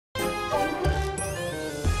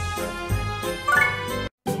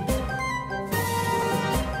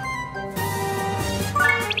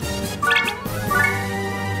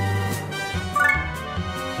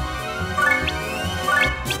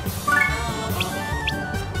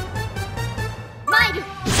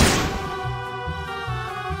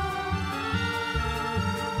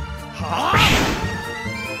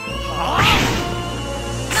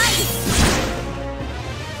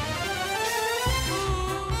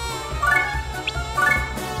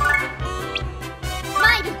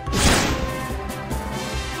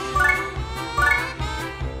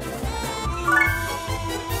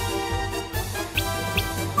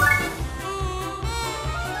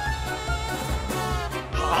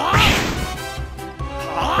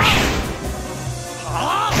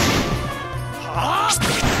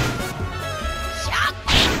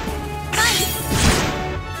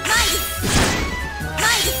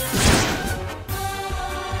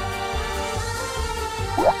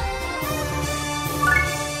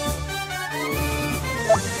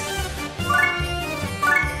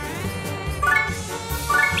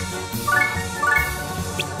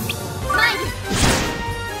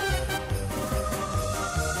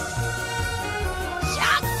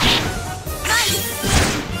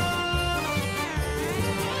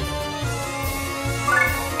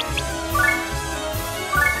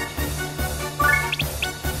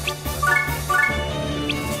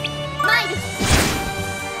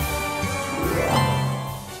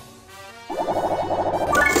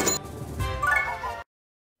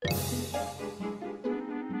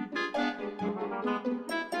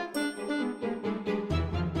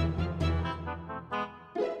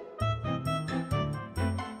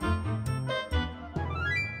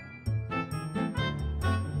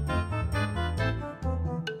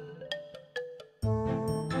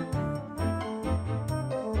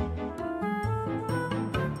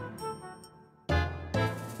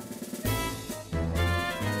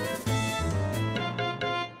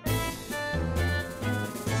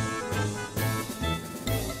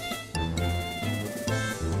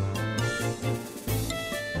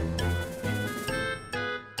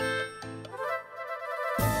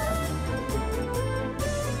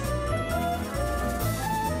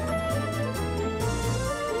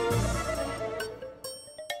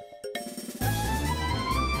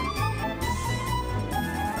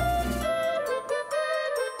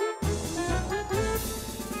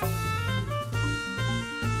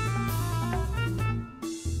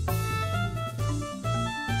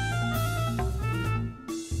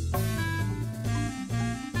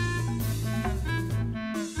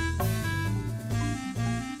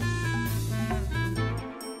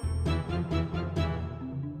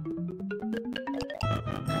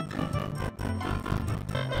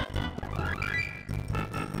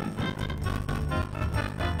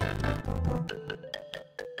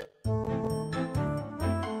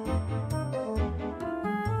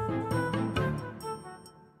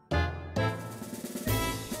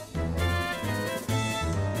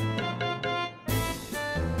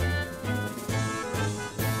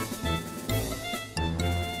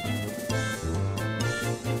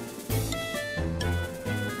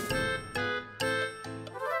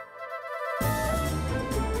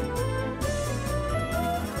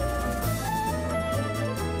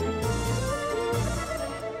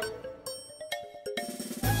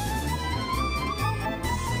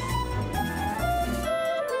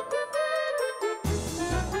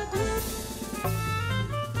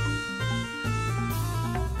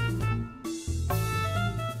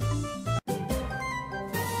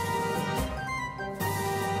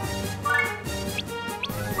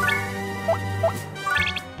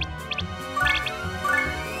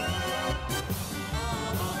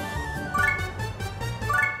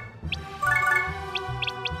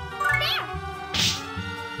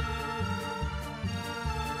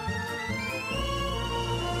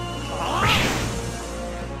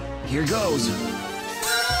Here goes.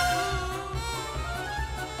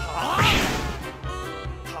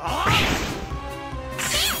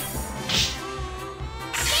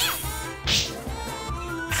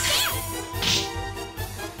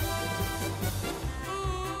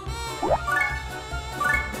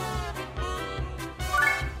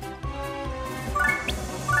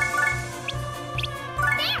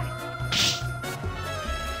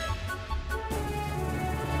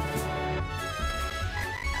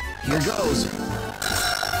 Here goes.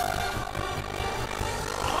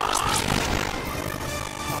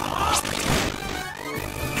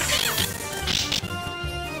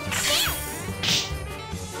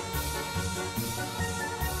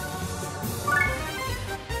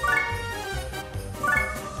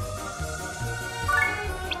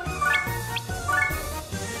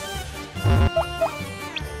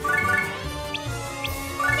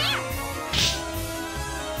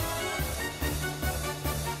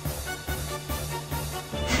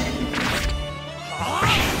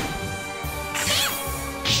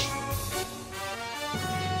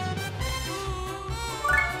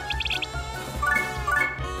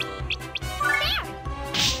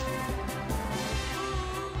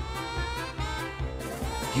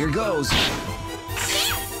 Here goes.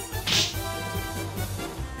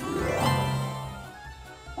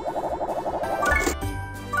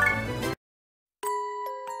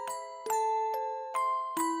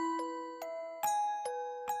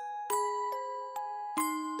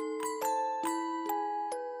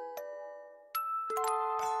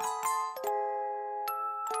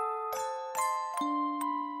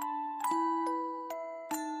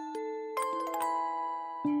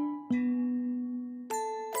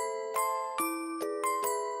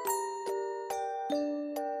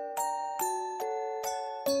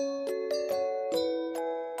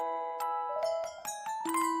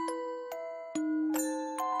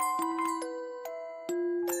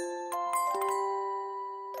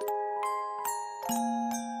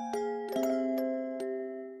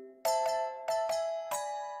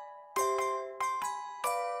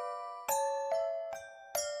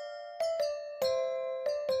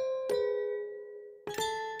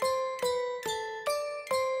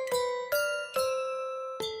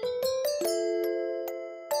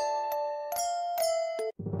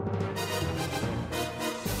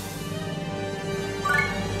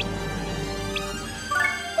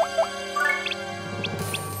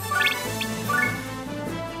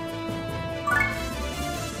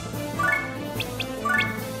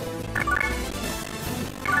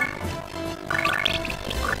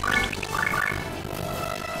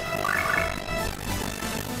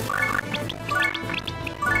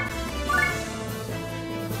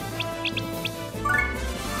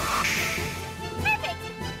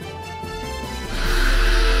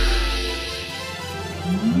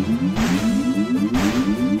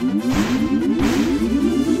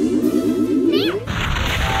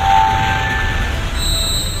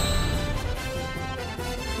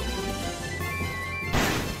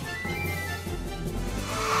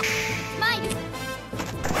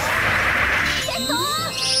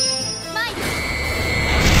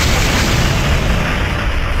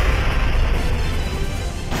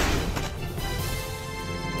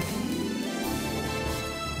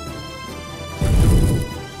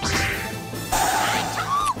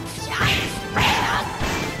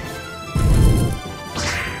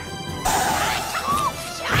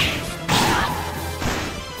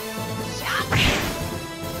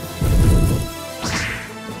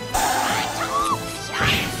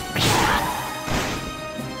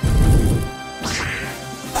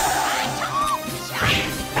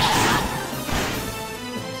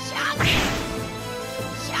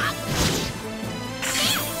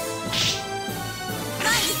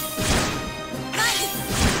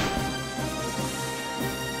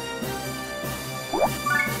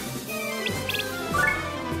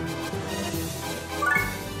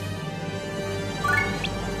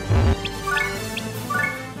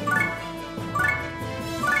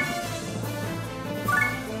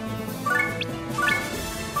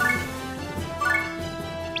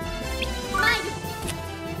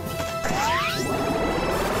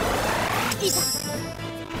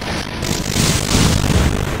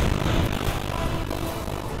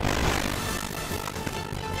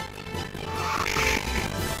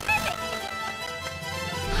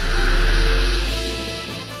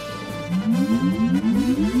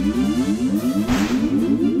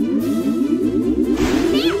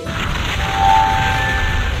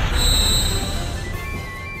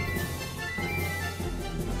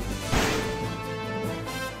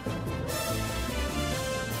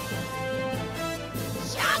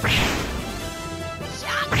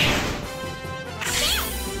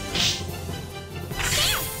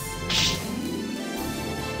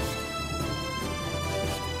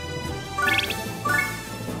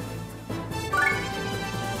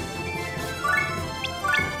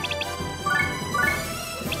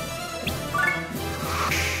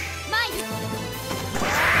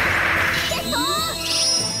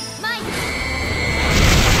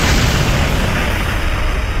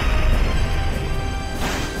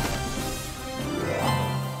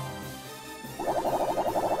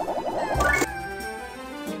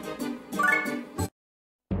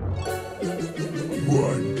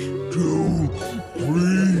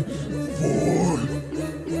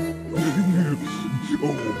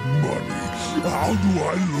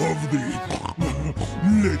 thee.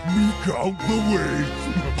 Let me count the ways.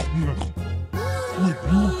 With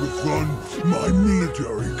you to fund my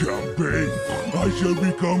military campaign, I shall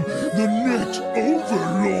become the next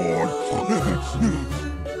overlord.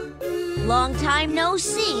 Long time no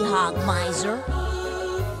see, Hog Miser.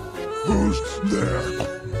 Who's there?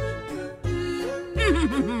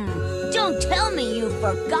 Don't tell me you've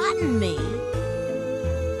forgotten me.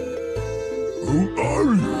 Who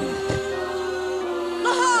are you?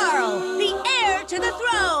 Laharl, the heir to the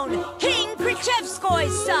throne, King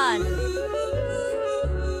Krichevskoy's son.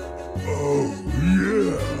 Oh,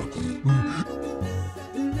 yeah.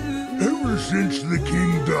 Ever since the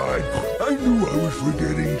king died, I knew I was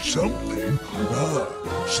forgetting something.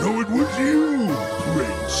 So it was you,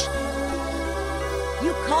 Prince.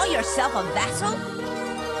 You call yourself a vassal?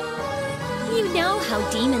 You know how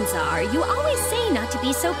demons are. You always say not to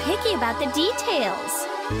be so picky about the details.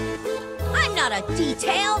 I'm not a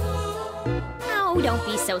detail. Oh, don't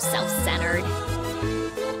be so self-centered.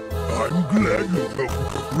 I'm glad you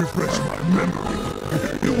helped refresh my memory.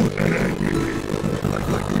 It was an agony. Like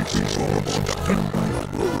we see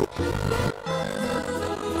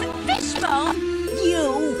Fishbone? You?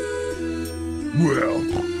 Well,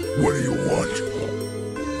 what do you want?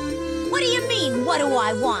 What do you mean, what do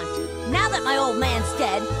I want? Now that my old man's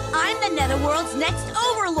dead, I'm the Netherworld's next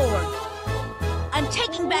overlord. I'm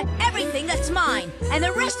taking back everything that's mine, and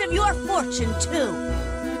the rest of your fortune, too.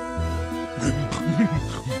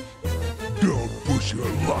 Don't push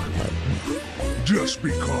your luck. Just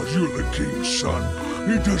because you're the king's son,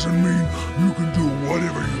 it doesn't mean you can do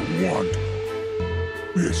whatever you want.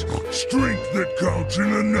 It's strength that counts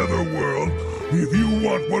in the Netherworld. If you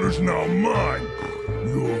want what is now mine,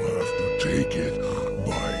 you'll have to take it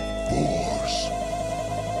by force.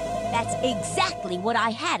 That's exactly what I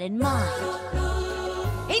had in mind.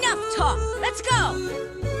 Enough talk! Let's go!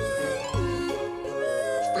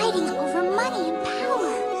 Fighting over money and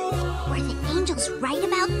power. Were the angels right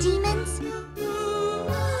about demons?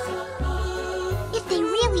 If they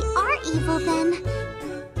really are evil, then...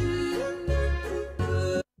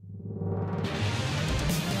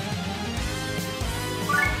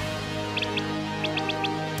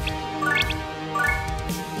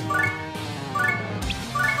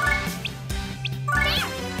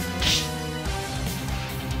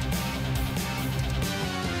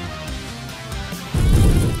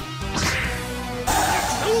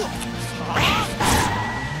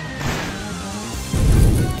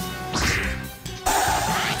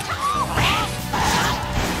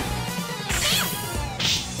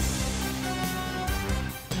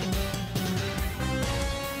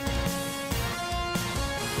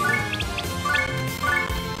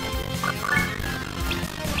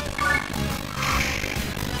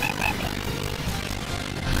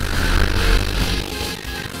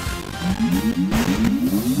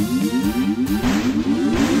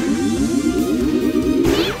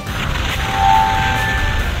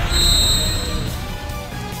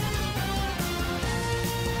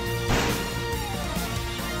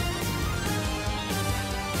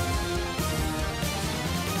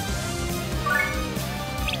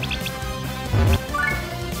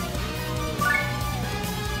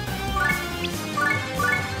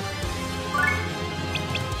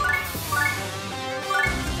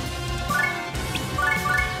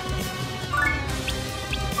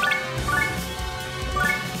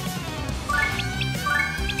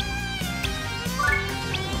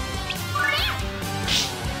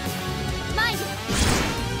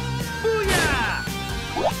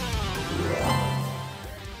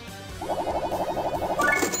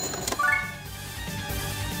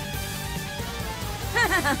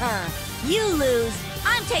 You lose.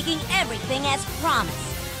 I'm taking everything as promised.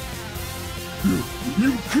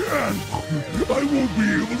 You can't! I won't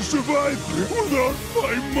be able to survive without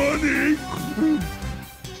my money!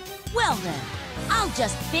 Well then, I'll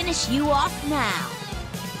just finish you off now.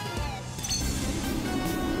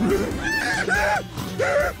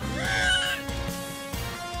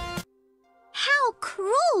 How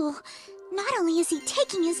cruel! Not only is he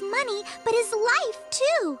taking his money, but his life,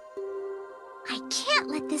 too! I can't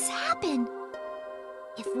let this happen.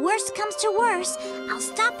 If worst comes to worst, I'll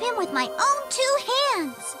stop him with my own 2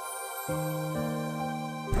 hands.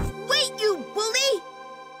 Wait, you bully!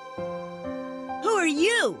 Who are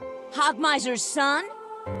you? Hog Miser's son?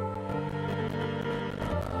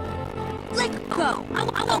 Let go!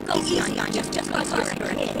 I won't go easy on you just because you're a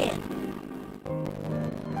kid.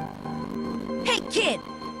 Hey, kid!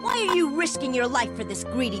 Why are you risking your life for this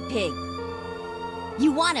greedy pig?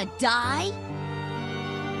 You wanna die?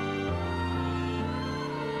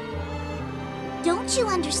 Don't you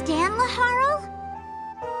understand, Laharl?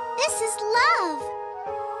 This is love.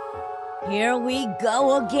 Here we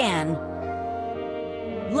go again.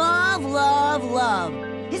 Love, love, love.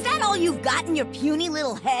 Is that all you've got in your puny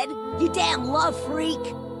little head? You damn love freak.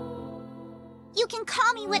 You can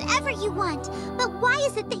call me whatever you want, but why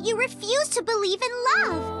is it that you refuse to believe in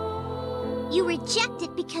love? You reject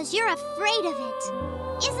it because you're afraid of it.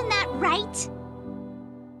 Isn't that right?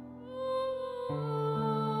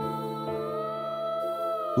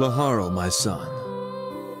 Laharl, my son.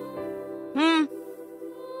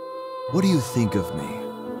 What do you think of me?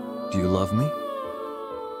 Do you love me?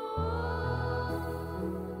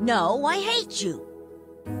 No, I hate you.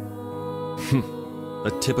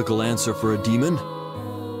 A typical answer for a demon.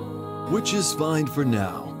 Which is fine for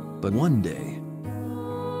now, but one day...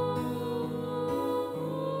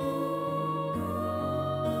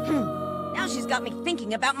 Now she's got me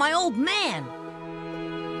thinking about my old man.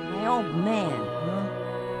 My old man,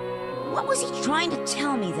 huh? What was he trying to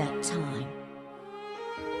tell me that time?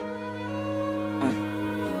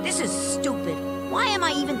 This is stupid. Why am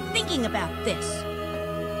I even thinking about this?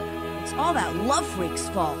 It's all that love freak's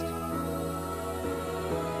fault.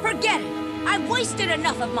 Forget it! I've wasted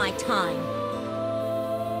enough of my time.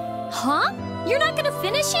 Huh? You're not gonna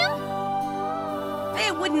finish him?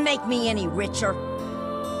 It wouldn't make me any richer.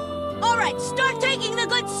 All right, start taking the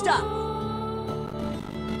good stuff.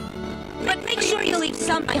 But make sure you leave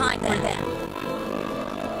some behind for them.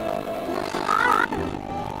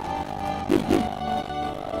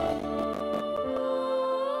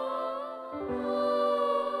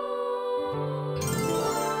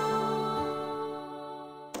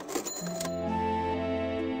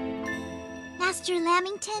 Master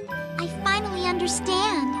Lamington, I finally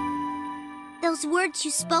understand. Those words you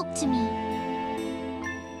spoke to me.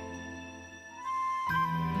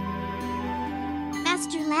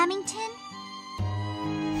 Master Lamington?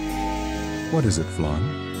 What is it, Flonne?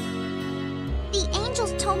 The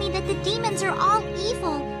angels told me that the demons are all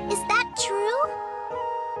evil. Is that true?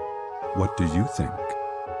 What do you think?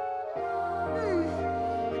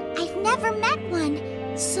 I've never met one,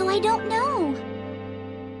 so I don't know.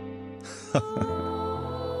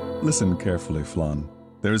 Listen carefully, Flonne.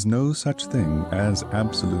 There is no such thing as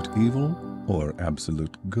absolute evil or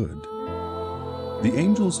absolute good. The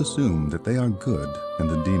angels assume that they are good and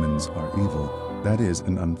the demons are evil. That is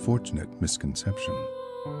an unfortunate misconception.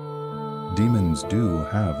 Demons do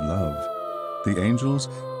have love. The angels,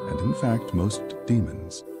 and in fact most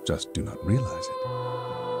demons, just do not realize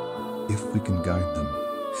it. If we can guide them,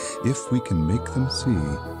 if we can make them see,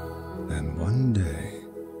 then one day...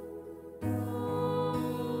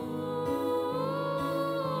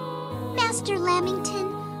 Master Lamington,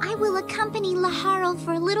 I will accompany Laharl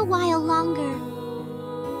for a little while longer.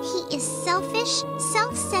 He is selfish,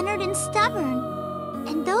 self-centered, and stubborn.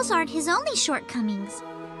 And those aren't his only shortcomings.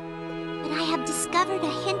 But I have discovered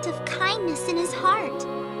a hint of kindness in his heart.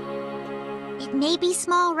 It may be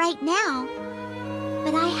small right now,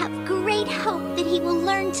 but I have great hope that he will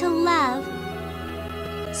learn to love.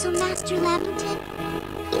 So, Master Lamington,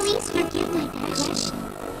 please forgive my digression.